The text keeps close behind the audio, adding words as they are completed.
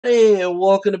Hey,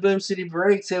 welcome to Boom City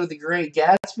Breaks here with the Great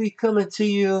Gatsby coming to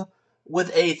you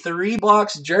with a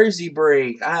 3-box jersey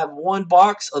break. I have one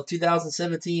box of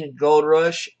 2017 Gold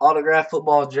Rush Autograph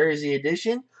Football Jersey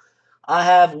Edition. I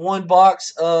have one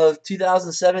box of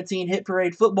 2017 Hit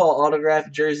Parade Football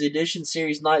Autograph Jersey Edition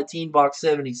Series 19 Box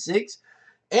 76.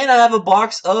 And I have a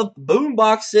box of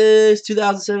BoomBox's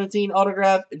 2017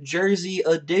 Autograph Jersey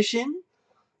Edition,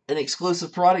 an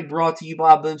exclusive product brought to you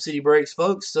by Boom City Breaks,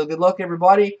 folks. So good luck,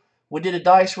 everybody. We did a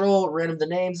dice roll, randomed the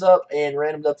names up, and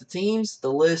randomed up the teams.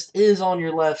 The list is on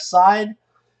your left side.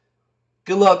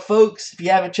 Good luck, folks. If you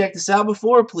haven't checked us out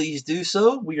before, please do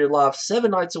so. We are live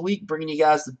 7 nights a week, bringing you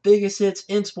guys the biggest hits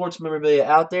in sports memorabilia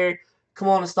out there. Come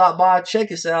on and stop by.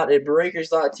 Check us out at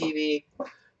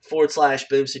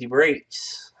breakers.tv/Boom City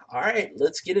Breaks. All right,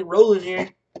 let's get it rolling here.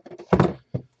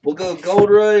 We'll go Gold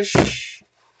Rush.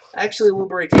 Actually, we'll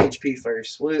break HP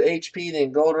first. We'll do HP,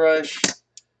 then Gold Rush,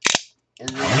 and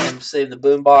then save the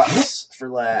BoomBox for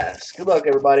last. Good luck,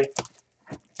 everybody.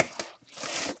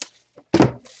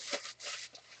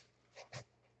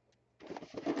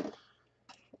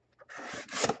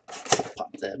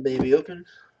 Pop that baby open.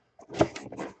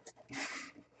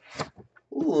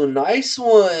 Ooh, nice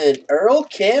one. Earl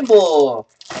Campbell.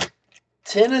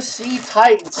 Tennessee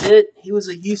Titans hit. He was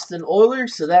a Houston Oiler,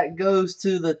 so that goes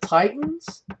to the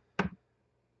Titans.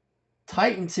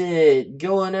 Titans hit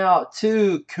going out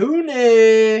to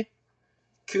Cooney.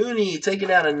 Cooney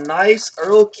taking out a nice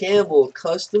Earl Campbell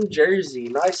custom jersey.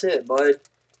 Nice hit, bud.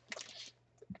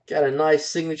 Got a nice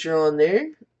signature on there.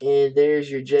 And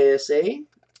there's your JSA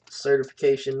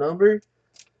certification number.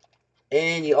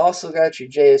 And you also got your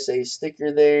JSA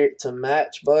sticker there to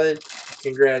match, bud.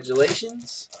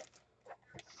 Congratulations.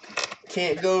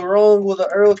 Can't go wrong with an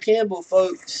Earl Campbell,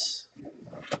 folks.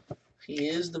 He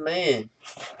is the man.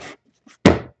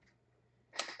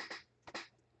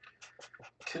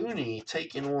 Cooney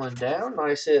taking one down.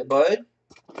 Nice hit, bud.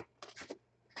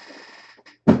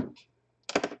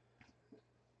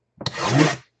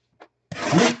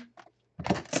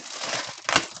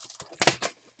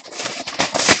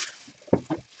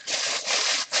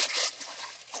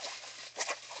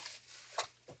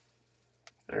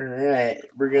 Alright,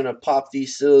 we're going to pop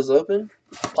these seals open.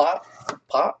 Pop,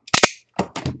 pop.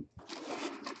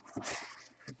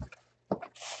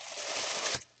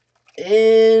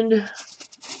 And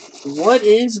what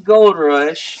is Gold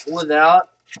Rush without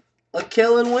a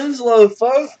Kellen Winslow,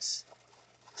 folks?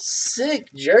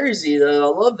 Sick jersey,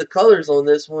 though. I love the colors on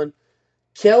this one.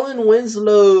 Kellen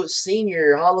Winslow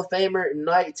Sr., Hall of Famer in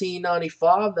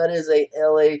 1995. That is a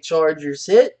LA Chargers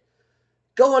hit.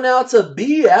 Going out to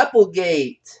B.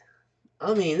 Applegate.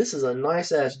 I mean, this is a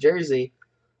nice-ass jersey.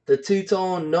 The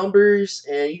two-tone numbers,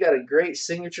 and you got a great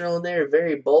signature on there.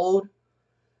 Very bold.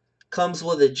 Comes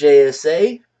with a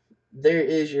JSA. There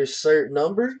is your cert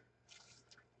number.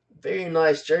 Very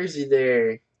nice jersey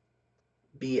there,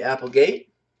 B. Applegate.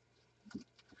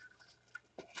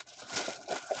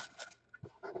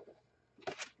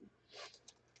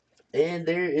 And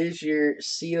there is your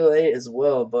COA as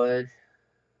well, bud.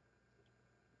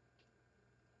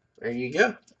 There you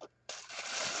go.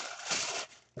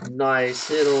 Nice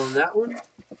hit on that one.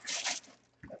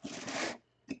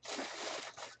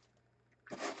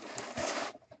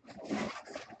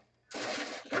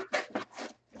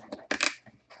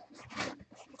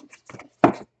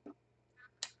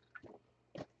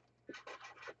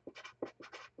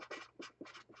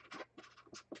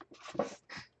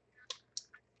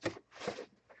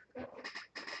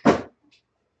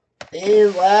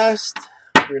 And last,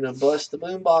 we're going to bust the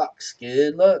BoomBox.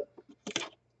 Good luck.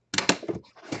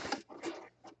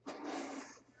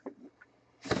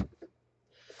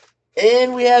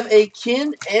 And we have a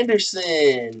Ken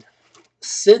Anderson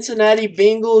Cincinnati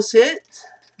Bengals hit.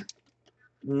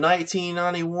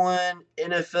 1991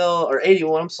 NFL, or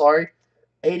 81, I'm sorry.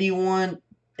 81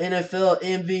 NFL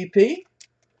MVP.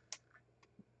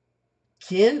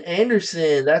 Ken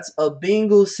Anderson, that's a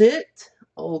Bengals hit.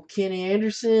 Oh, Kenny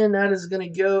Anderson, that is going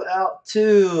to go out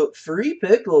to Free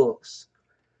Pickles.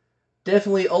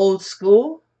 Definitely old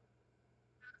school.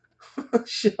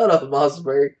 Shut up,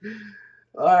 Mossberg.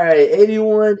 Alright,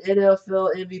 81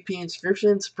 NFL MVP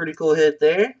inscriptions. Pretty cool hit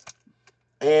there.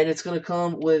 And it's going to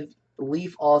come with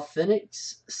Leaf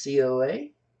Authentics COA.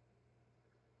 If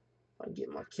I can get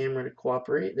my camera to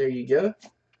cooperate. There you go.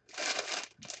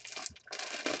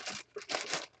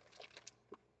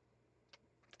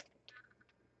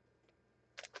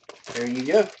 There you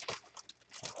go.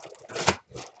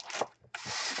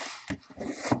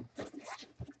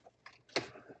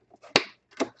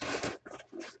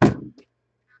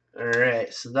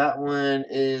 Alright, so that one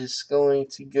is going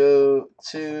to go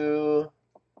to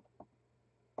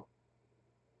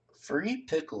Free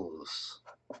pickles.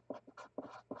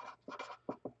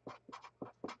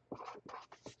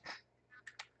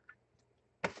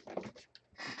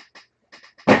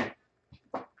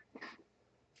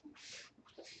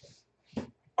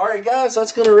 Alright, guys,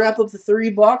 that's going to wrap up the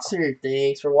 3 box here.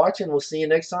 Thanks for watching. We'll see you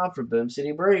next time for Boom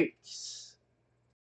City Breaks.